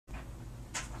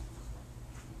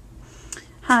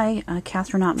Hi,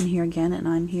 Catherine Ottman here again, and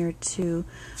I'm here to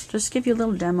just give you a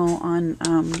little demo on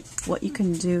what you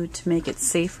can do to make it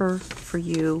safer for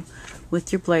you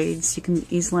with your blades. You can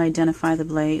easily identify the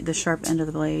blade, the sharp end of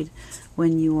the blade,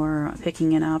 when you are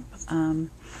picking it up.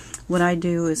 What I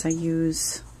do is I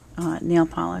use nail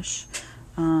polish,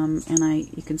 and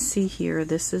you can see here,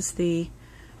 this is the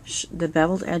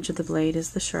beveled edge of the blade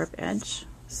is the sharp edge.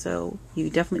 So you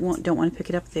definitely don't want to pick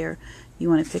it up there. You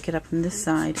want to pick it up from this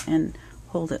side and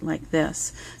hold it like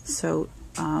this. So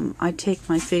I take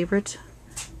my favorite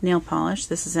nail polish.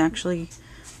 This is actually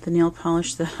the nail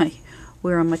polish that I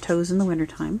wear on my toes in the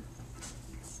wintertime.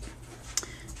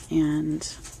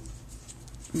 And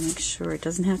make sure it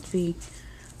doesn't have to be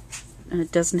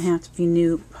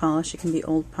new polish. It can be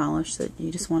old polish that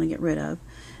you just want to get rid of.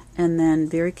 And then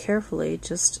very carefully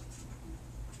just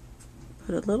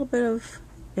put a little bit of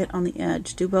it on the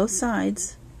edge. Do both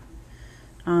sides.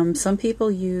 Some people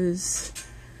use,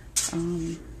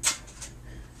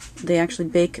 they actually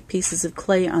bake pieces of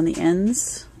clay on the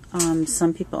ends.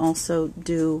 Some people also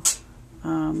do,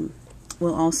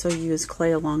 will also use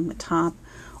clay along the top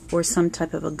or some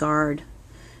type of a guard.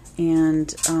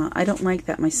 And I don't like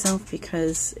that myself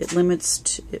because it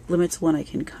limits what I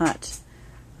can cut.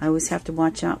 I always have to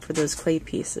watch out for those clay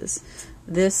pieces.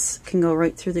 This can go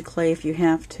right through the clay if you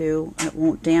have to. It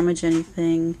won't damage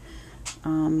anything.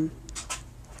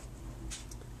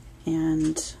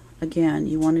 And again,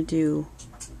 you want to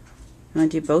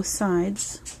do both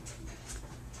sides.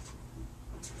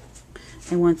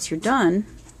 And once you're done,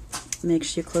 make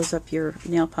sure you close up your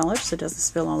nail polish so it doesn't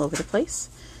spill all over the place,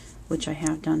 which I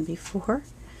have done before.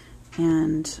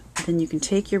 And then you can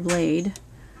take your blade,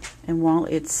 and while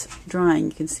it's drying,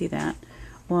 you can see that,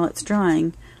 while it's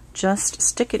drying, just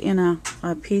stick it in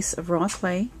a piece of raw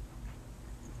clay,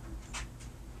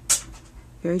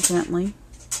 very gently.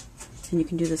 And you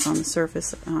can do this on the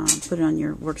surface, put it on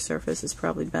your work surface is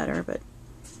probably better, but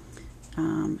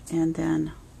and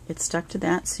then it's stuck to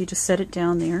that, so you just set it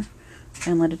down there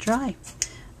and let it dry,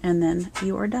 and then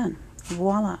you are done.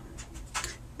 Voila!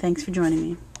 Thanks for joining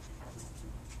me.